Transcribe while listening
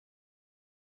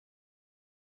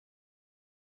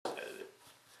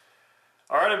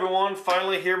Alright everyone,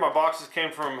 finally here. My boxes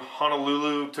came from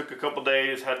Honolulu. Took a couple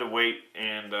days, had to wait,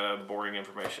 and boring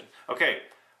information. Okay,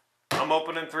 I'm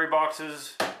opening 3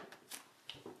 boxes,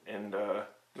 and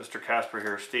Mr. Casper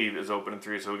here, Steve, is opening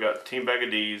 3. So we got Team Bag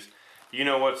of D's. You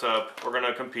know what's up. We're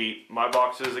gonna compete. My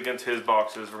boxes against his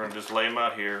boxes. We're gonna just lay them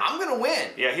out here. I'm gonna win.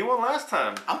 Yeah, he won last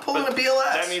time. I'm pulling a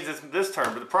BLS. That means it's this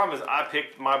turn, but the problem is I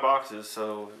picked my boxes,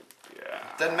 so yeah.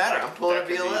 Doesn't matter, I'm pulling a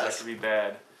BLS. That could be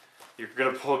bad. You're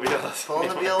gonna pull a BLS. Pulling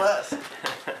a BLS.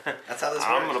 That's how this works.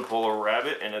 I'm gonna pull a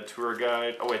rabbit and a tour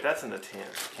guide. Oh wait, that's in the tin.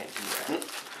 Can't do that.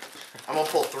 I'm gonna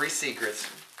pull 3 secrets.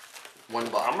 1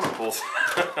 box. I'm gonna pull.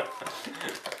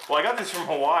 Well, I got this from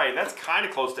Hawaii. That's kind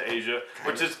of close to Asia,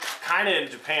 which is kind of in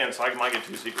Japan, so I might get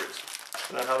 2 secrets.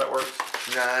 Isn't that how that works?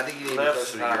 Nah, I think you need left to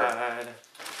side.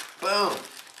 Boom.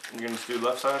 You're gonna just do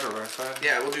left side or right side?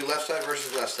 Yeah, we'll do left side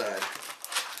versus left side.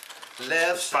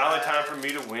 Left side. Finally time for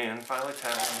me to win. Finally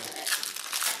time.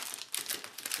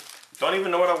 Don't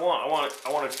even know what I want. I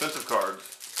want expensive cards.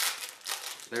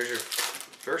 There's your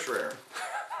first rare.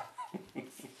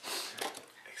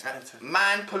 Expensive.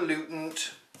 Mind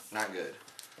pollutant. Not good.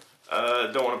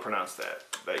 Don't want to pronounce that.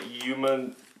 That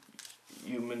ULTRAS.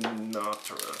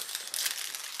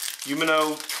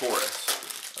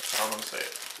 That's how I'm gonna say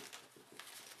it.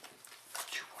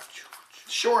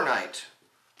 Shore Knight.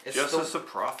 It's Justice of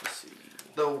Prophecy.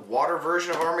 The water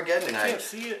version of Armageddon Night. I can't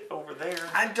see it over there.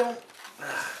 I don't.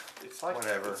 It's like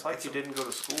whatever. It's like you didn't go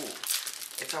to school.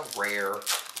 It's a rare.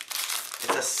 It's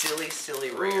a silly, silly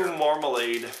rare. Ooh,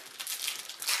 marmalade.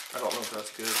 I don't know if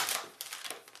that's good.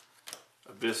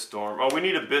 Abyss Storm. Oh, we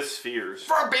need Abyss Spheres.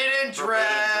 Forbidden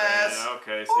Dress.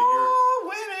 Okay, so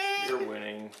you're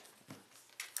winning.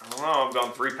 I don't know. I've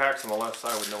gone 3 packs on the left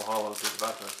side with no hollows. It's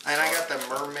about to. And I got the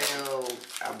Mermaid.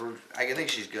 I think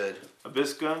she's good.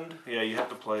 Abyss Gund? Yeah, you have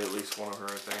to play at least one of her,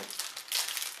 I think.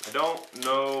 I don't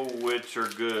know which are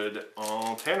good.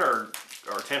 Oh, 10 or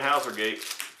 10 Hauser Gate.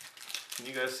 Can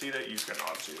you guys see that? You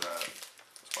cannot see that.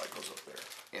 That's why it goes up there.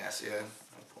 Yeah, see that?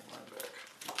 I'll pull mine back.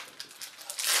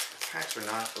 Packs are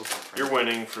not open. You're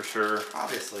winning for sure.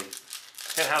 Obviously.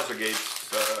 10 Hauser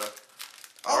Gates.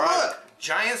 Oh, look!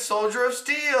 Giant Soldier of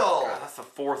Steel! God, that's the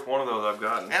 4th one of those I've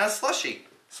gotten. And a Slushie.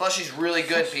 Slushie's really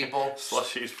good, people.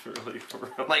 Slushie's really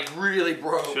like, really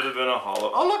broke. Should have been a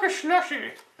hollow. Oh, look, a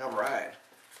Slushie! Alright.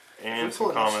 And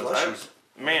some comments.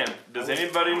 Man, does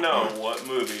anybody know what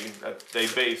movie that they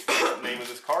based the name of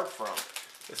this card from?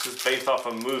 This is based off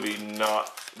a movie,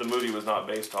 the movie was not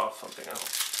based off something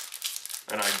else.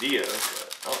 An idea,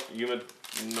 but, oh,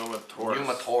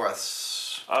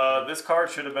 Umatoris. This card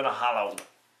should have been a hollow.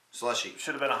 Slushie.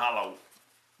 Should have been a hollow.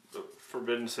 The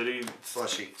Forbidden City.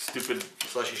 Slushie. Stupid.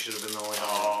 Slushie should have been the only one.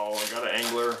 Oh, I got an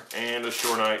Angler and a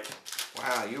Shore Knight.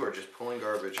 Wow, you are just pulling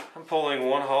garbage. I'm pulling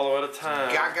 1 hollow at a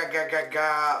time.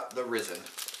 The Risen.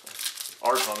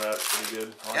 Art's on that, pretty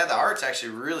good. Yeah, the art's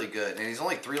actually really good. And he's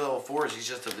only 3 level 4s, he's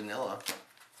just a vanilla.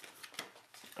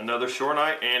 Another Shore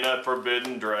Knight and a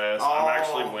Forbidden Dress. Oh. I'm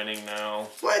actually winning now.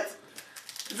 What?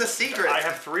 It's a secret. I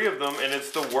have 3 of them, and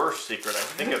it's the worst secret. I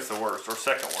think it's the worst, or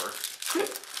second worst.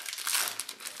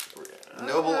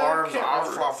 Noble Arms. I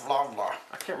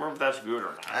can't remember if that's good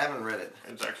or not. I haven't read it.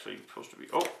 It's actually supposed to be.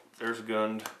 Oh, there's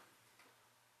Gund.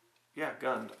 Yeah,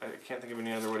 Gund. I can't think of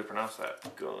any other way to pronounce that.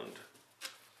 Gund.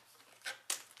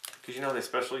 Because you know they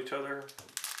special each other.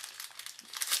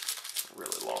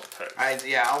 Really long text.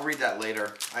 Yeah, I'll read that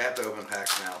later. I have to open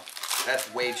packs now. That's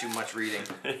way too much reading.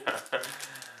 Yeah.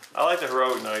 I like the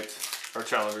Heroic Knights. Or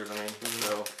Challengers, I mean.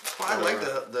 So, well, I like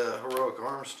the Heroic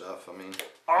Arm stuff, I mean.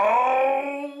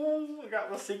 Oh! I got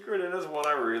my secret and it's what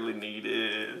I really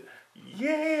needed.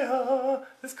 Yeah!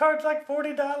 This card's like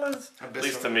 $40. At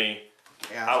least to me.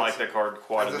 Yeah, I like that card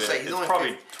quite a bit. It's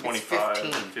probably 25,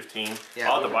 15. Yeah,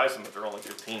 I'll have to buy some if they're only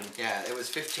 15. Yeah, it was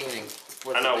 15.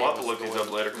 I know, we'll have to look these up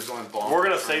later. We're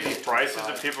going to say these prices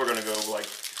and people are going to go like,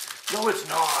 no it's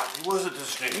not, it wasn't the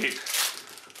sneak.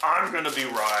 I'm going to be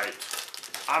right.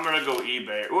 I'm going to go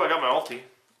eBay. Ooh, I got my ulti.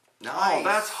 Nice. Oh,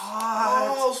 that's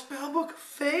hot. Oh, Spellbook of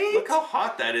Fate. Look how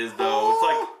hot that is though. It's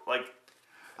like.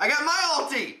 I got my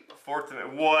ulti.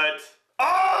 Fortunate. What?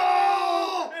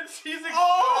 Oh! And she's exposed.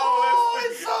 Oh,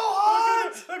 it's so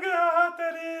hot. Look at how hot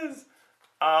that is.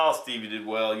 Oh, Steve, you did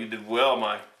well. You did well,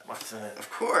 my son.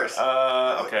 Of course. Okay,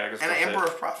 I guess. And an Emperor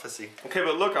of Prophecy. Okay,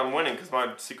 but look, I'm winning because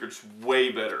my secret's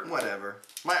way better. Whatever.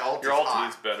 My ulti's Your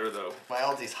hot. ulti's better though. My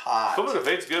ulti's hot. Spellbook of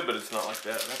Fate's good, but it's not like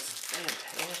that. That's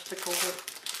fantastical.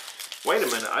 Wait a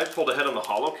minute, I pulled ahead on the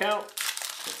hollow count?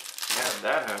 How did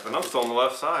that happen? I'm still on the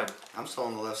left side. I'm still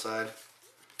on the left side.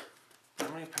 How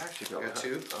many packs you got? You got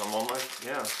 2? I'm on my,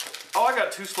 yeah. Oh, I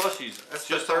got 2 slushies. That's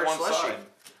just the third on one slushie. side.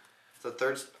 It's the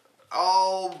third.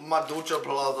 Oh, Maducha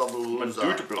Plaza Palooza.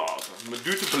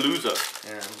 Maducha Palooza.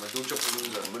 Yeah, Maducha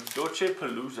Palooza. Maducha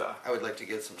Palooza. I would like to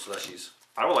get some slushies.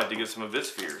 I would like to get some ABYSS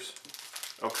Spheres.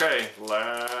 Okay,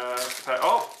 last pack.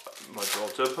 Oh,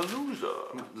 Maducha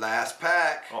Palooza. Last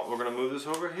pack. Oh, we're gonna move this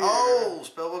over here. Oh,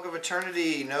 Spellbook of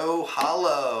Eternity. No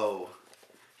hollow.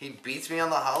 He beats me on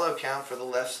the hollow count for the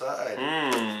left side.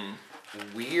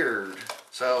 Weird.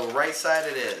 So right side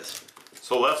it is.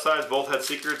 So left sides both had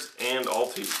secrets and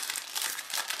ulties.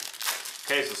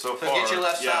 Okay, so far, get your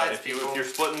left sides, if people. If you're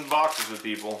splitting boxes with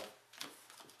people,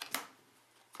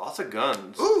 lots of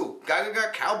guns. Ooh,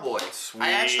 Gaga Cowboy. Sweet.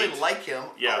 I actually like him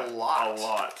a lot. A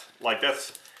lot. Like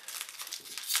that's.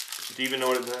 Do you even know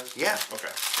what it does? Yeah. Okay.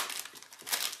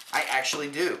 I actually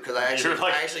do, because I actually,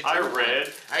 Like, I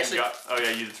read. Oh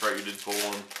yeah, that's right. You did pull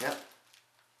one. Yep.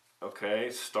 Okay,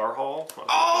 Star Hall.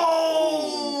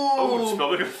 Oh!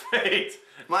 Spellbook of Fate.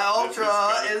 My Ultra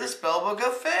is a Spellbook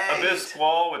of Fate. Abyss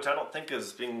Squall, which I don't think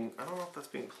is being. I don't know if that's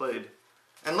being played.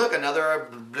 And look, another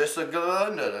Abyss of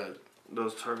Gun.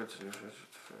 Those targets in your defense.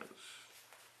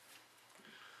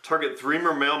 Target 3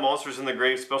 more male monsters in the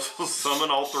grave. Special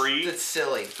summon all 3. It's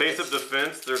silly. Face up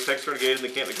defense. Their text are negated and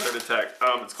they can't declare an attack.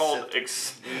 It's called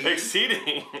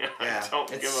Exceeding. Yeah. I don't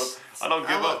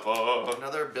give up.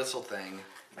 Another Abyssal thing.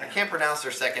 I can't pronounce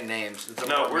their second names. It's a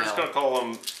No, we're just gonna call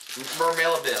them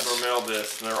Mermail Abyss. Mermail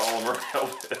Abyss, and they're all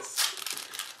Mermail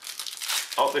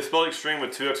Abyss. Oh, they spelled extreme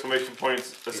with 2 exclamation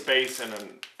points, a space, and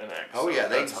an X. Oh yeah,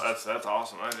 that's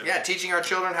awesome. Yeah, teaching our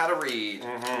children how to read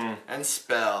and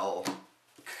spell.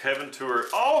 Kevin Tour.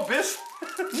 Oh, Abyss.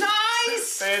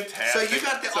 Nice. Fantastic. So you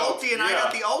got the ulti and I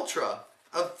got the ultra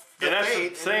of the and that's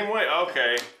fate. the same way.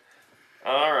 Okay.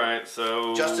 All right.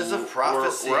 So Justice of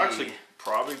Prophecy. We're actually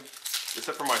probably,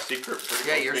 except for my secret,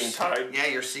 you're being tied. Yeah,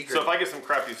 your secret. So if I get some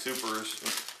crappy supers,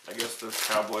 I guess this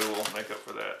cowboy will make up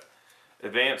for that.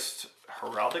 Advanced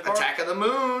heraldic art. Attack of the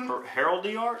Moon.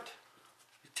 Heraldry art.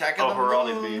 Attack of the Moon.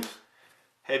 Heraldic beast.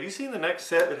 Hey, have you seen the next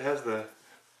set that has the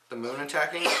moon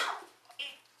attacking?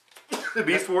 The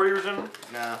Beast Warriors in them?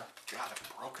 No. God,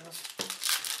 they're broken.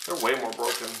 They're way more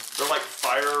broken. They're like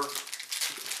fire,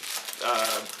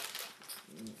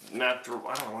 natural,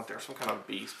 I don't know what they're, some kind of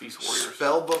beast warriors.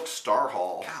 Spellbook Star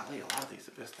Hall. Golly, a lot of these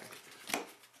Abyss things.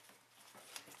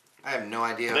 I have no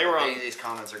idea They were if any of these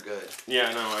comments are good.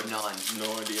 Yeah, no, None.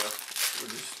 No idea. We're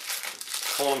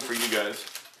just pulling for you guys.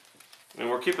 And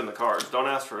we're keeping the cards. Don't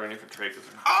ask for any for trade.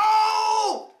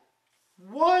 Oh!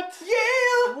 What?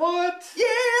 Yeah! What? Yeah!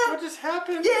 What just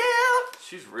happened? Yeah!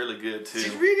 She's really good too.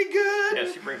 She's really good.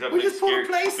 Yeah, she brings up We big just pulled scary, a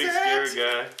play big set.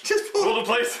 scary guy. Just Pull the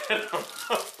play set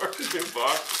for the new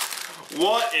box.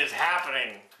 What is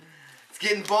happening? It's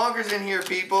getting bonkers in here,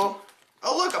 people.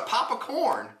 Oh look, a pop of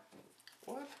corn.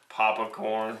 What?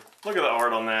 Popcorn. Look at the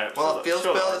art on that. Well, a field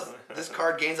spell is this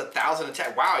card gains 1,000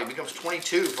 attack. Wow, he becomes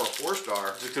 22 for a 4-star.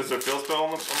 Just because there's a field spell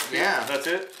on the field? Yeah. That's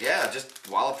it? Yeah, just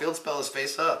while a field spell is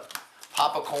face up.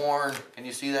 Pop a corn. Can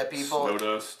you see that, people? Snow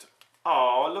dust.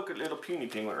 Oh, look at little puny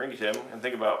penguin. Read him and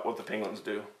think about what the penguins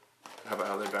do. How about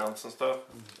how they bounce and stuff?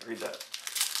 Read that.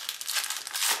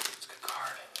 It's a good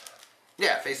card.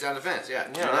 Yeah, face down defense. Yeah,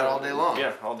 do that all day long.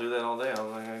 Yeah, I'll do that all day.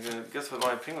 I'm like, guess what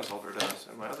my penguin soldier does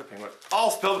and my other penguin. Oh,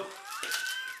 spell.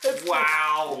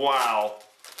 Wow. Wow.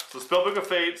 So Spellbook of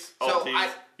Fates,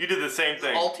 ultis. You did the same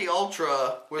thing. Ulti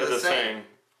Ultra were the same.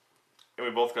 And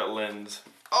we both got Lens.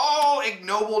 Oh,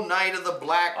 Ignoble Knight of the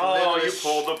Black Oh, Litter. you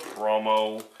pulled the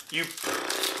promo. You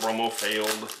promo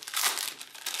failed.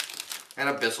 And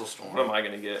Abyssal Storm. What am I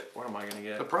gonna get? What am I gonna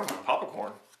get? The promo.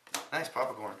 Popcorn. Nice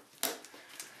popcorn.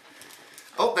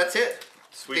 Oh, that's it.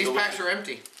 Sweet. These delicious. packs are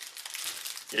empty.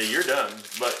 Yeah, you're done.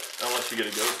 But unless you get a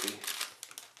ghosty.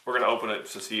 We're gonna open it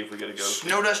to see if we get a ghosty.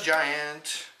 Snow Dust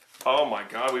Giant. Oh my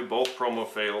god, we both promo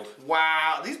failed.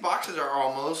 Wow, these boxes are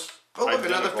almost... Oh, look,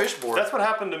 identical. another fish board. That's what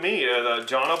happened to me.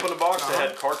 John opened a box that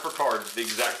had card for card, the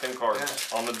exact same cards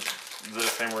on the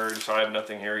same rarity, so I have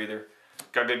nothing here either.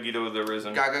 YuGiOh the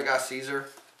Risen. Gaga Caesar.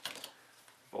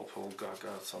 Both pulled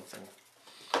Gaga something.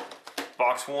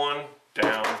 Box 1,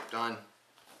 down. Done.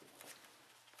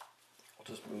 I'll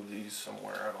just move these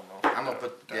somewhere, I don't know. I'm gonna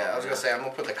put, I was gonna say, I'm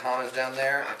gonna put the comments down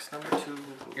there. Box number 2.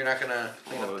 You're not gonna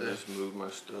clean up just move my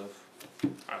stuff.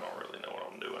 I don't really know what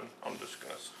I'm doing. I'm just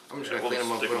gonna clean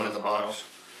them up, put them in the box.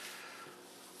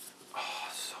 Oh,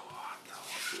 it's so hot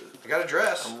though. I got a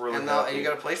dress. I'm really and happy. you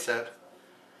got a play set.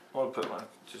 I want to put my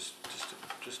just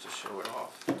to show it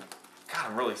off. God,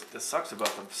 I'm really. This sucks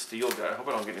about the steel guy. I hope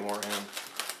I don't get any more of him.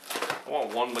 I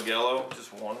want one Miguelo,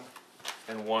 just one,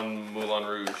 and one Moulin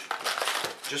Rouge.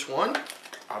 Just one?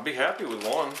 I'll be happy with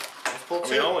one. Let's pull 2. I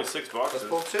mean, only 6 boxes. Let's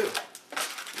pull 2.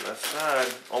 That's sad.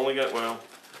 Only got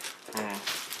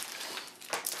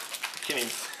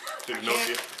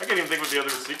can't even think what the other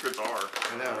secrets are.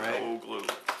 I know, right? No glue.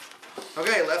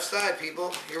 Okay, left side,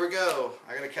 people. Here we go.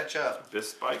 I gotta catch up.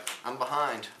 This spike. I'm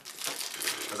behind.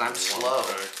 Because I'm slow.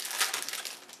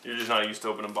 You're just not used to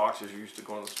opening boxes. You're used to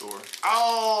going to the store.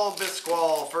 Oh,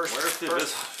 Bisquall. Where's the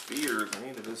Abyss Spheres? I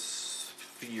need Abyss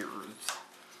Spheres.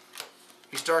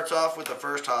 He starts off with the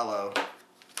first hollow.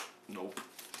 Nope.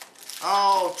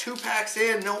 Oh, 2 packs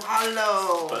in, no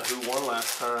hollow. But who won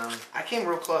last time? I came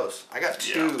real close. I got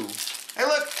 2. Yeah. Hey,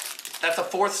 look. That's a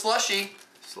 4th slushie.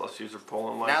 Slushies are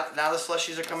pulling like... Now the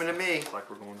slushies are coming to me. It's like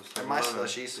we're going to They're my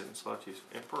slushies. Slushies.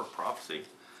 Emperor Prophecy.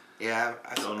 Yeah,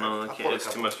 I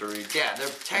it's too much to read. Yeah, their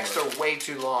texts are way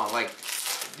too long. Like,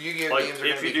 YuGiOh like, games are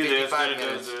going to be 55 if you do this, then minutes.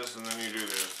 it does this, and then you do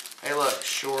this. Hey, look,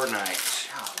 Shore Knight.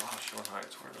 God, a lot of Shore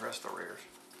Knights. Where are the rest of the rares?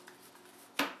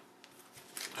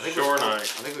 Shore Knight. I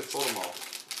think we pulled them all.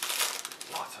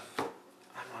 Lots of...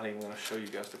 I'm not even going to show you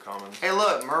guys the commons. Hey,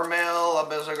 look, Mermail,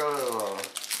 Abyss.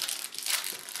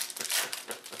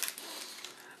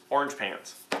 Orange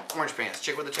Pants. Orange Pants,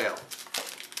 chick with a tail.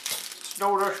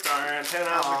 Snow Rush Giant, 10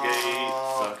 out the gate.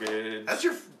 Suck it. That's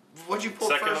your... What'd you pull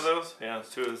Second first? of those? Yeah, it's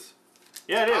 2 of those.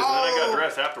 Yeah, it is. And then I got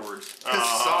dressed afterwards.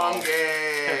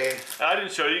 Kasonge. I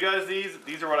didn't show you guys these.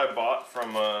 These are what I bought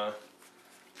from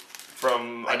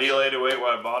Ideal 808.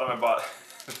 What I bought them, I bought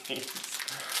these.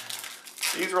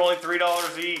 These were only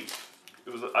 $3 each.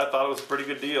 I thought it was a pretty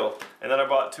good deal. And then I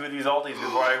bought 2 of these Altis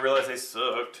before I realized they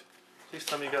sucked. Please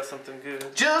tell me you got something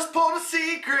good. Just pulled a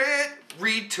secret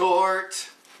retort.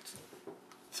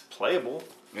 It's playable.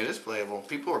 It is playable.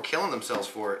 People are killing themselves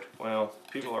for it. Well,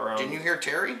 people are. Didn't you hear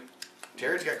Terry?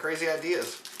 Terry's got crazy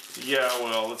ideas. Yeah,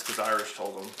 well, it's because Irish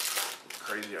told them.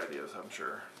 Crazy ideas, I'm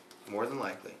sure. More than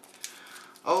likely.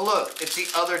 Oh, look, it's the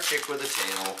other chick with a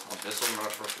tail. Abyssal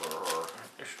Nutfur.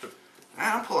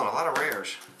 I'm pulling a lot of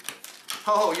rares.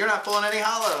 Oh, you're not pulling any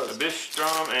hollows. Abyss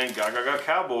Strom and Gaga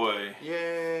Cowboy.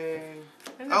 Yay.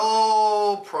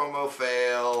 Oh, promo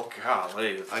fail.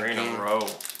 Golly, 3 in a row.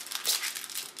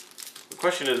 The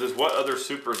question is what other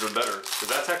supers are better? Because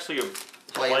that's actually a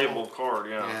playable card,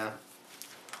 yeah.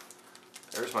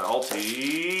 There's my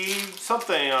ulti.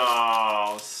 Something.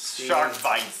 Oh, Shark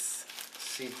Vice.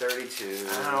 C32.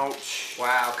 Ouch.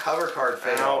 Wow, cover card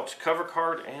fail. Ouch. Cover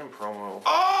card and promo.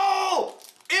 Oh!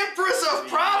 Empress of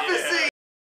Prophecy!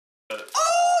 Yeah.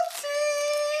 Ulti!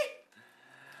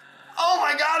 Oh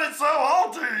my god, it's so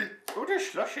ulti! Oh, there's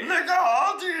slushy. Look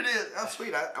how ulti it is! Oh,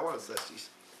 sweet, I want slushies.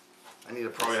 I need a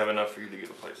probably have enough for you to get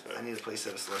a playset. I need a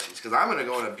playset of slushies because I'm gonna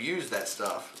go and abuse that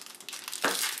stuff.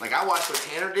 Like I watched what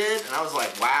Tanner did and I was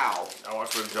like, wow. I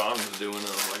watched what John was doing and I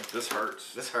was like, this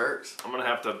hurts. This hurts. I'm gonna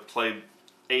have to play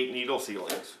 8 needle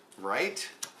ceilings. Right?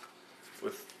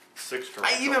 With 6 traps.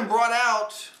 I even brought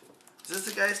out. Is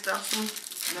this the guy stuffs him?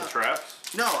 No. The traps?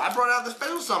 No, I brought out the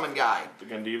special summon guy. The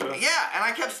Gandiva? Yeah, and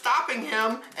I kept stopping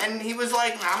him, and he was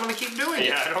like, I'm gonna keep doing it.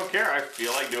 Yeah, I don't care. I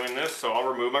feel like doing this, so I'll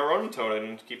remove my Ronin Toad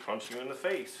and keep punching you in the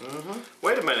face.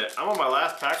 Wait a minute. I'm on my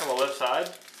last pack on the left side.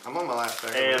 I'm on my last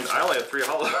pack. And I only have 3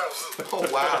 hollows. Oh,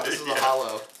 wow. This is a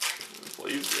hollow.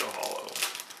 Please be a hollow.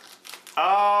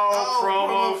 Oh,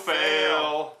 promo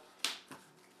fail.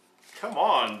 Come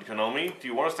on, Konami. Do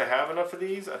you want us to have enough of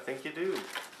these? I think you do.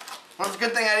 Well, it's a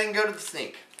good thing I didn't go to the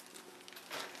sneak.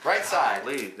 Right side.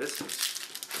 This is...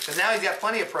 Because now he's got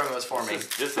plenty of promos for me. This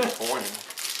is disappointing.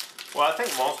 Well, I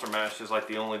think Monster Mash is like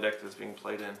the only deck that's being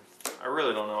played in. I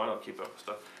really don't know. I don't keep up with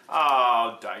stuff.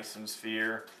 Oh, Dyson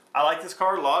Sphere. I like this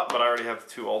card a lot, but I already have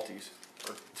 2 ultis.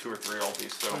 Or 2 or 3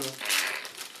 ultis,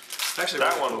 so... Actually,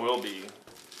 that one will be...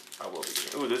 I will be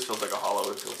getting... Ooh, this feels like a hollow.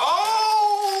 It feels...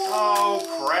 Oh! Oh,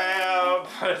 crap!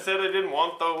 I said I didn't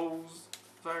want those.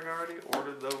 I already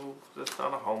ordered those. That's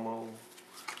not a homo.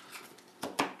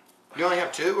 You only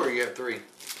have 2 or you have 3? 2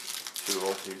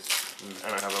 ultis.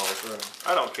 And I have an ultra.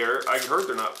 I don't care. I heard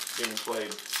they're not being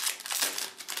played.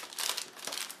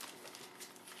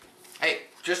 Hey,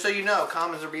 just so you know,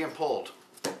 commons are being pulled.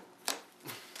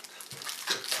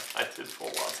 I did pull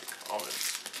lots of commons.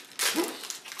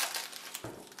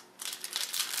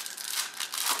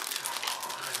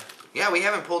 Yeah, we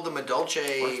haven't pulled the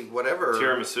Medolce whatever.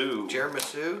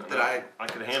 Tiramisu. that I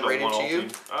could handle traded one to ulti. you.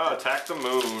 Attack the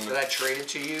moon. That I traded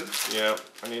to you. Yeah,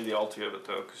 I need the ulti of it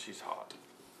though, because she's hot.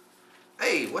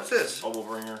 Hey, what's this? Bubble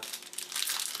Bringer.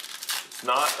 It's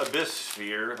not Abyss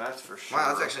Sphere, that's for sure. Wow,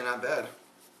 that's actually not bad.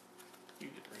 You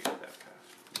didn't read that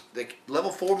fast. The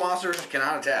level 4 monsters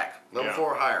cannot attack. Level 4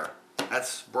 or higher.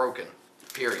 That's broken.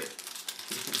 Period.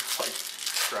 It's like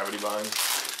gravity bind.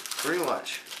 Pretty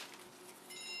much.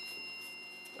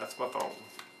 That's my phone.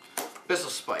 Abyssal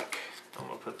Spike. I'm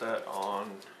gonna put that on.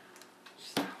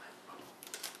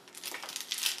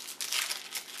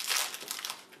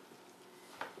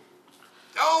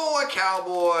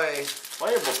 cowboy.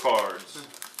 Playable cards.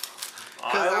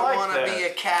 Because I like want to be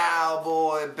a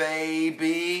cowboy,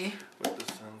 baby. With the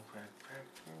sun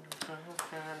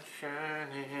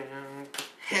shining.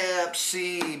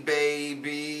 Pepsi,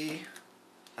 baby.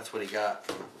 That's what he got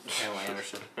from Pamela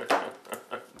Anderson.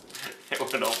 It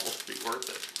would almost be worth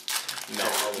it. No,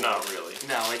 not really.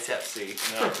 No, it's Pepsi.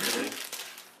 Not really.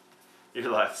 Your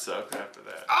life sucked after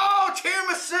that. Oh,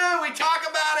 tiramisu! We talk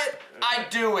about it. I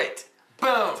do it.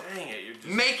 Boom. Dang it, you're just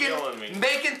killing me.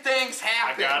 Making things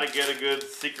happen. I gotta get a good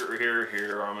secret here,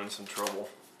 or I'm in some trouble.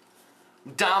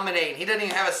 Dominating. He doesn't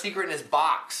even have a secret in his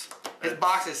box. His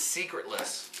box is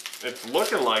secretless. It's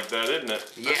looking like that, isn't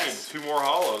it? Yes. I need 2 more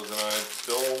hollows, and I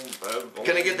still have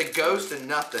Gonna get the ghost and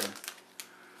nothing.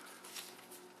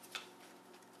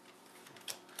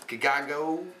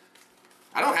 Gigago.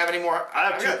 I don't have any more. I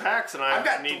have 2 packs, and I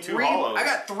need 2 hollows. I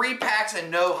got 3 packs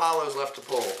and no hollows left to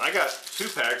pull. I got 2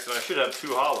 packs, and I should have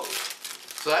 2 hollows.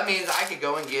 So that means I could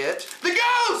go and get the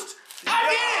ghost! I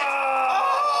did it!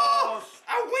 Oh!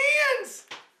 I wins!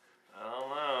 I don't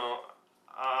know.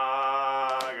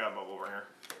 I got a bubble bringer.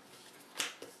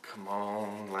 Come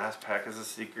on, last pack is a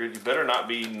secret. You better not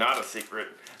be not a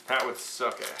secret. That would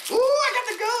suck ass. Ooh, I got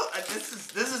the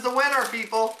ghost! This is the winner,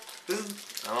 people. I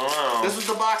don't know. This was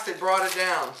the box that brought it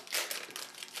down.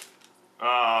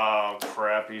 Oh,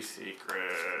 crappy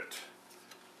secret.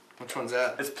 Which one's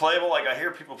that? It's playable. Like, I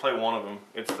hear people play one of them.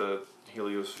 It's the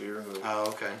heliosphere. Oh,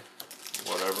 okay.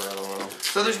 Whatever, I don't know.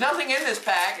 So there's nothing in this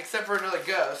pack except for another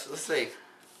ghost. Let's see.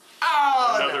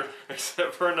 Oh, another,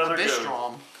 except for another ghost.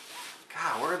 Bistrom.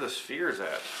 God, where are the spheres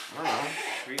at? I don't know.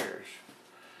 Spheres.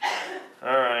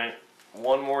 Alright.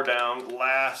 One more down.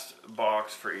 Last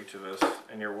box for each of us,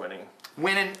 and you're winning.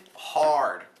 Winning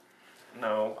hard.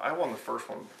 No, I won the first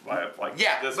one by like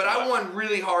this. But I won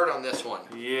really hard on this one.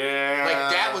 Yeah. Like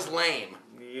that was lame.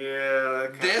 Yeah.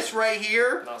 This right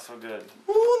here. Not so good.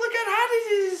 Ooh, look at how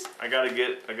it is. I gotta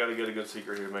get a good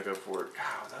secret here to make up for it.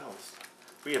 God, that was.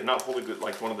 We have not pulled a good,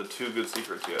 like one of the 2 good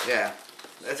secrets yet. Yeah.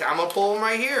 I'm gonna pull them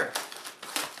right here.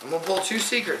 I'm gonna pull 2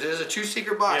 secrets. It is a 2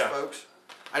 secret box, folks.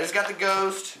 I just got the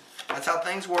ghost. That's how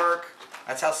things work.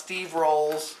 That's how Steve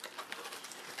rolls.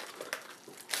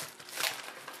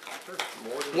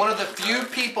 One of the few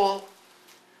people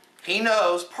he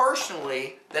knows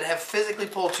personally that have physically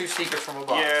pulled 2 secrets from a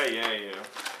box. Yeah.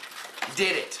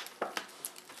 Did it.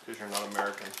 Because you're not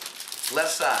American.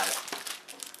 Left side.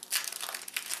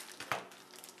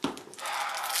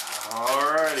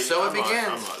 Alrighty. So it begins.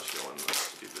 I'm not showing the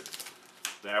stupid.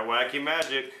 That wacky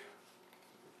magic.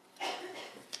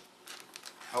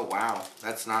 Oh wow,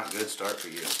 that's not a good start for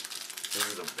you. This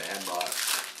is a bad box.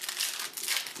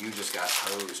 You just got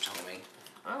hosed, homie.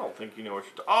 I don't think you know what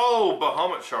you're talking. Oh,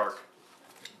 Bahamut Shark.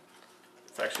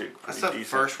 It's actually a pretty That's the decent,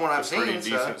 first one I've seen. Pretty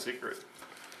decent secret.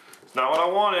 It's not what I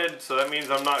wanted, so that means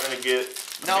I'm not gonna get.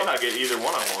 I may not get either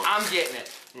one I want. I'm getting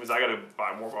it. It means I gotta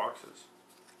buy more boxes.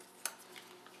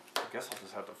 I guess I'll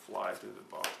just have to fly through the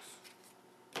box.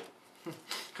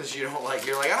 Because you're like,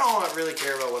 I don't really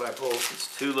care about what I pull. It's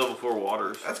 2 level 4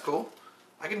 waters. That's cool.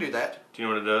 I can do that. Do you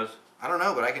know what it does? I don't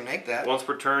know, but I can make that. Once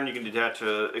per turn, you can detach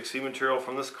a exceed material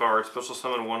from this card. Special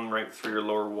summon 1 rank 3 or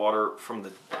lower water from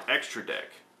the extra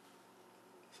deck.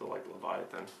 So like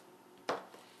Leviathan.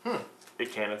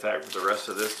 It can't attack for the rest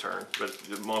of this turn, but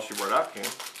the monster you brought out can.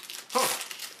 Huh.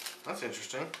 That's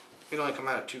interesting. It'd only come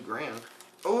out at $2 grand.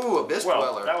 Ooh, Abyss Well,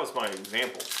 Dweller. that was my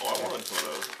example. Oh, I wanted some of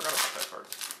those. I forgot about that card.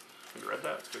 Have you read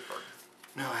that? It's a good card.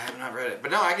 No, I have not read it.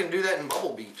 But no, I can do that in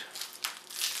Bubble Beat.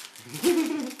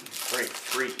 Rank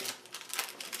 3.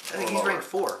 I think he's rank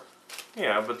 4.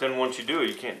 Yeah, but then once you do it,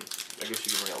 you can't. I guess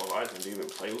you can bring out Leviathan to even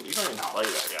play. You don't even play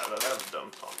that. Yeah, that's a dumb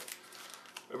comment.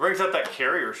 It brings out that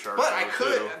carrier shark. But I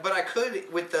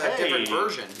could with the different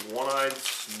version. One-eyed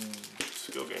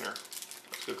skill gainer.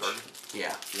 That's a good card.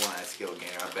 Yeah, one-eyed skill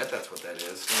gainer. I bet that's what that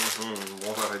is.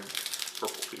 One-eyed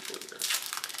purple people here.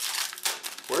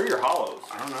 Where are your hollows?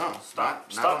 I don't know. Stop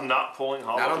not pulling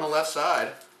hollows. Not on the left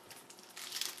side.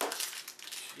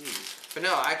 Jeez. But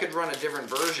no, I could run a different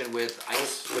version with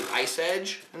ice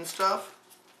edge and stuff.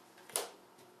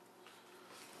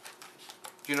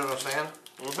 Do you know what I'm saying?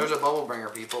 There's a bubble bringer,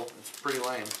 people. It's pretty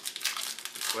lame.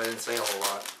 So I didn't say a whole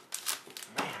lot.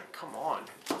 Man, come on.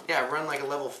 Yeah, run like a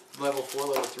level 4, level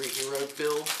 3 hero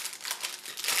build.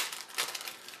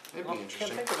 It'd be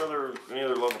interesting. Can't think of any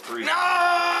other level 3.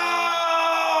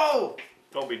 No!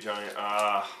 Don't be giant.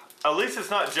 At least it's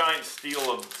not giant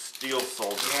steel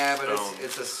soldier. Yeah, but stone.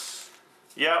 it's a.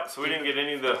 Yeah, so we didn't get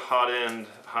any of the high end.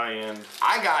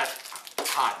 I got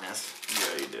hotness.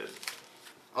 Yeah, you did.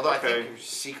 Although I think your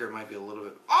secret might be a little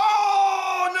bit.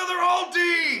 Oh, another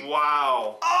ulti!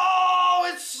 Wow. Oh,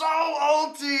 it's so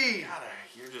ulti. God,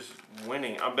 you're just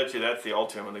winning. I bet you that's the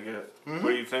ulti I'm gonna get.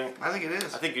 What do you think? I think it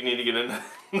is. I think you need to get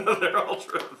another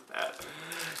ultra of that.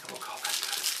 We'll call that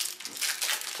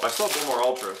good. Well, I still have one more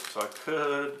ultra, so I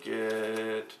could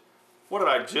get. What did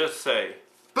I just say?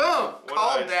 Boom!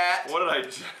 Called that. What did I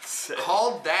just say?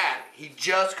 Called that. He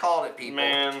just called it, people.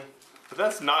 Man, but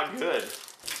that's not good.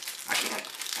 I can't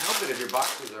help it if your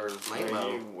boxes are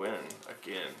lame-o. You win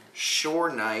again. Shore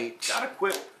Knight. Gotta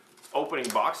quit opening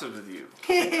boxes with you.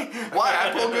 Why?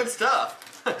 I pull good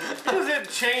stuff. Because it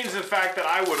changed the fact that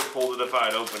I would have pulled it if I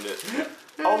had opened it.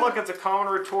 Oh, look, it's a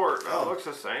common retort. Oh, it looks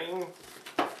the same.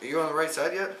 Are you on the right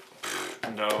side yet?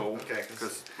 No. Okay.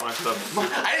 Because my stuff's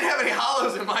I didn't have any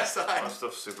hollows in my side. my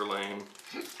stuff's super lame.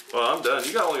 Well, I'm done.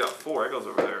 You only got 4. It goes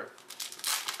over there.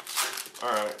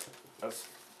 All right. That's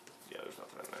there's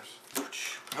nothing in there.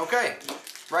 Okay.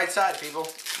 Right side, people.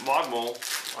 Mogmole.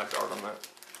 I like the art on that.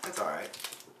 That's all right.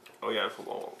 Oh yeah, I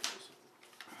forgot what it was.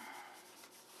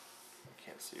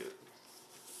 Can't see it,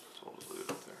 so I'll just leave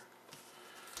it up there.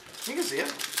 You can see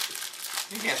it.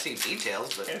 You can't see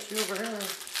details, but. Can't see over here.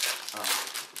 Oh.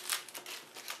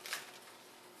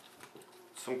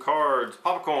 Some cards.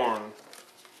 Popcorn.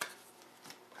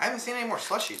 I haven't seen any more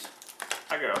slushies.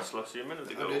 I got a slushy a minute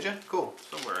ago. Oh, did you? Cool.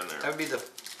 Somewhere in there. That would be the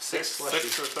 6th slushie.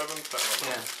 6th or 7th? I don't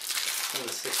know. Yeah. That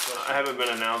was the 6th slushie. I haven't been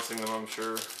announcing them, I'm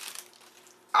sure.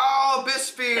 Oh, Abyss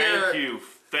Sphere! Thank you.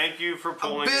 Thank you for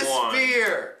pulling Abyss one.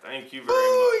 Sphere! Thank you very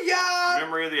much. Booyah!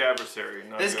 Memory of the adversary.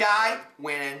 Not This good. guy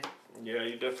winning. Yeah,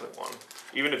 you definitely won.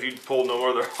 Even if you pulled no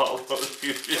other hollows,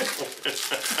 you did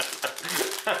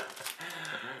win.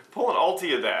 Pull an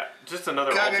ulti of that. Just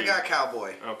another ulti. Gaga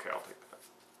Cowboy. Okay, I'll take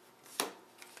that.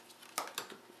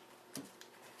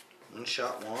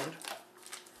 One-shot wand.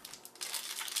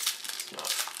 It's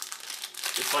not.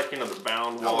 It's like, the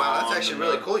bound one. Oh wow, that's actually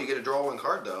really cool. You get to draw one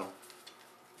card though.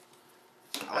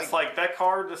 It's like that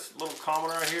card, this little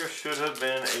common right here, should have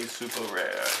been a super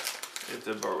rare. It's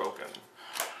a broken.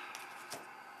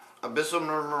 Abyssal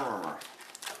Murmur.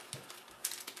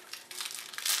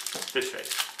 Fish egg.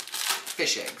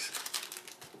 Fish eggs.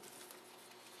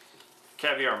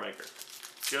 Caviar maker.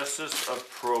 Justice of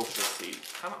Prophecy.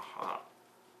 Kind of hot.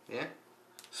 Yeah.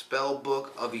 Spell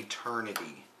Book of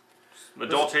Eternity.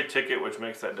 Medulte ticket, which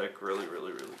makes that deck really,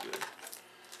 really, really good.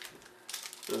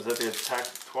 So is that the attack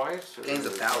twice? Gains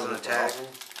 1,000 attack.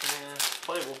 Yeah,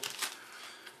 playable.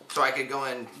 So I could go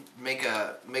and make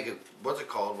a what's it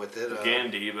called with it?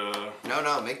 Gandhi, the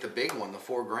No, make the big one, the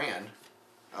 $4,000.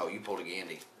 Oh, you pulled a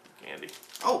Gandhi. Gandhi.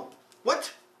 Oh,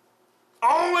 what?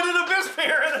 Oh, and an Abyss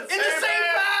Sphere in the In the same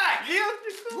pack!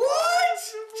 What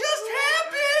just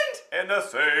happened? In the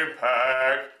same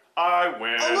pack, I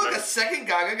win. Oh look, a second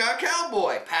Gaga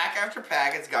Cowboy. Pack after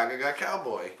pack, it's Gaga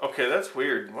Cowboy. Okay, that's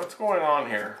weird. What's going on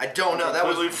here? I don't know. That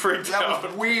was freaked that out.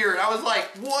 was weird. I was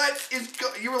like, what is?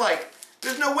 You were like,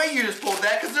 there's no way you just pulled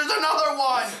that because there's another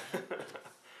one.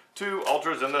 2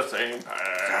 ultras in the same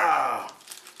pack. Ah.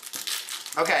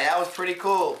 Okay, that was pretty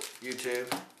cool.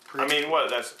 YouTube. I mean, what?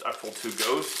 That's I pulled 2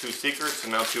 ghosts, 2 secrets,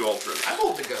 and now 2 ultras. I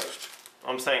pulled the ghost.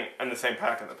 I'm saying in the same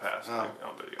pack in the past. Oh.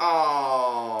 On video.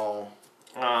 Oh.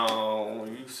 Oh,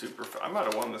 you super! I might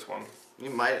have won this one.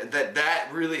 You might. That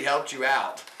really helped you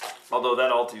out. Although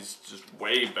that ulti's just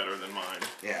way better than mine.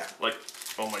 Yeah. Like,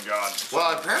 oh my god.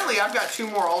 Well, apparently I've got 2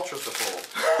 more ultras to pull.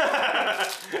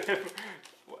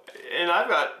 And I've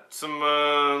got some.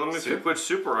 Let me pick which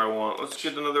super I want. Let's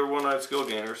get another one-eyed skill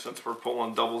gainer since we're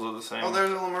pulling doubles of the same. Oh,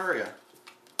 there's a Lemuria.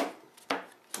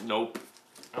 Nope.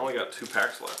 I only got 2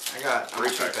 packs left. I got 3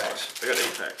 2 packs. packs. I got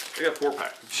 8 packs. I got 4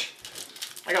 packs.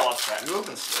 I got lots of packs. You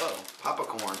open slow.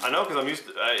 Popcorn. I know, because I'm used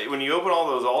to, when you open all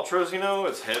those ultras,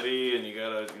 it's heavy, and you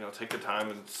gotta, take the time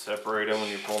and separate them when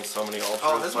you're pulling so many ultras.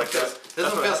 Oh, this one like feels. that.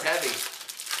 This one feels heavy.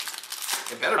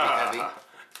 It better be heavy.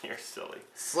 You're silly.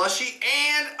 Slushy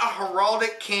and a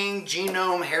Heraldic King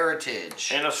Genome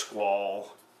Heritage. And a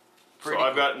Squall. Pretty so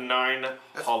I've cool. got 9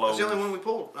 hollows. That's the only one we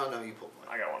pulled. Oh no, you pulled one.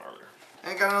 I got one earlier.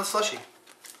 And got another Slushy.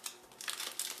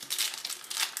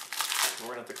 We're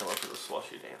gonna have to come up with a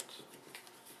slushy dance.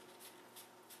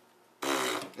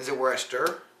 Is it where I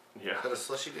stir? Yeah. Is that a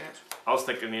Slushy dance? I was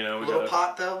thinking, we Little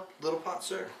pot though? Little pot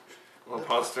stir. Little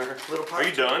pot stir. Little pot Are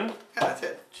you stir. done? Yeah, that's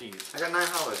it. Jeez. I got 9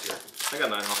 hollows here. I got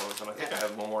 9 hollows, and I think Yeah. I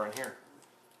have one more in here.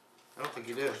 I don't think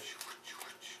you do.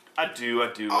 I do.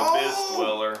 Oh! Abyss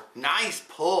Dweller. Nice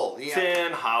pull. Yeah.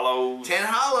 10 hollows. 10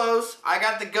 hollows. I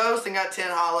got the ghost and got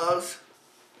 10 hollows.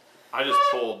 I just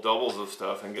pull doubles of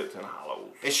stuff and get 10 hollows.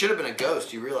 It should have been a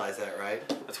ghost. You realize that, right?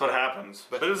 That's what happens.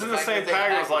 But But it was the in the fact same that they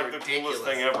pack. It was hacked like were the ridiculous.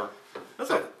 coolest thing ever. That's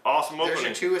So, an awesome There's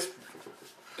opening. your 2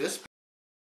 Abyss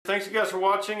Thanks you guys for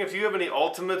watching. If you have any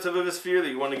ultimates of Abyss-Sphere that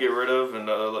you want to get rid of and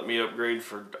let me upgrade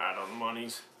for, I don't know,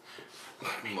 monies.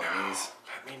 Let me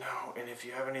know. And if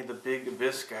you have any of the big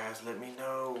Abyss guys, let me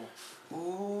know.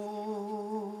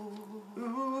 Ooh,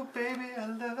 baby, I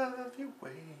love your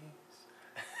ways.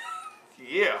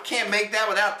 Yeah. Can't make that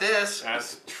without this.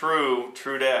 That's true.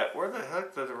 True that. Where the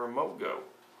heck did the remote go?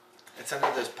 It's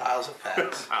under those piles of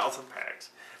packs. Piles of packs.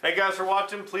 Thank you guys for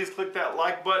watching. Please click that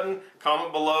like button.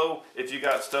 Comment below if you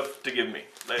got stuff to give me.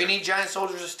 Later. If you need giant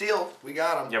soldiers of steel, we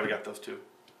got them. Yeah, we got those too.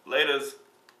 Laters.